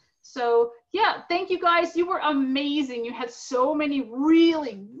debugging. So yeah, thank you guys. You were amazing. You had so many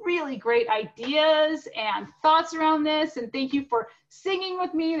really, really great ideas and thoughts around this. And thank you for singing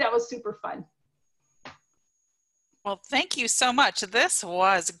with me. That was super fun. Well, thank you so much. This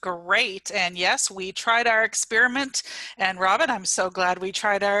was great. And yes, we tried our experiment. And Robin, I'm so glad we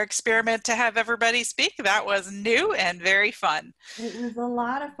tried our experiment to have everybody speak. That was new and very fun. It was a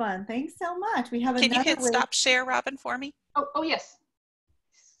lot of fun. Thanks so much. We have Can you another hit stop share, Robin, for me? Oh, yes.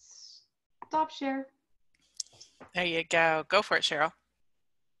 Stop share. There you go. Go for it, Cheryl.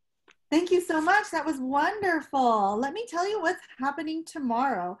 Thank you so much. That was wonderful. Let me tell you what's happening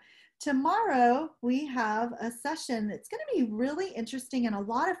tomorrow. Tomorrow, we have a session that's going to be really interesting and a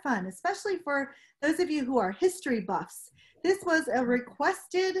lot of fun, especially for those of you who are history buffs. This was a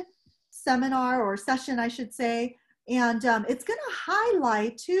requested seminar or session, I should say, and it's going to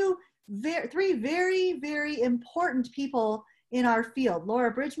highlight three very, very important people in our field, Laura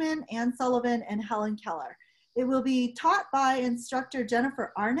Bridgman, Ann Sullivan, and Helen Keller. It will be taught by instructor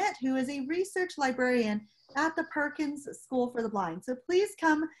Jennifer Arnett, who is a research librarian at the Perkins School for the Blind. So please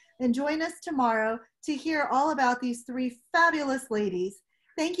come and join us tomorrow to hear all about these three fabulous ladies.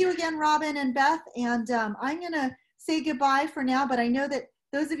 Thank you again, Robin and Beth. And I'm going to say goodbye for now, but I know that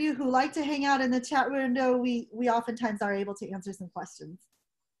those of you who like to hang out in the chat window, we oftentimes are able to answer some questions.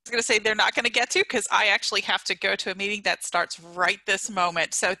 I was going to say they're not going to get to because I actually have to go to a meeting that starts right this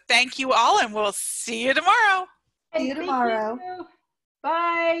moment. So thank you all, and we'll see you tomorrow. See you tomorrow. You.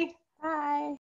 Bye. Bye.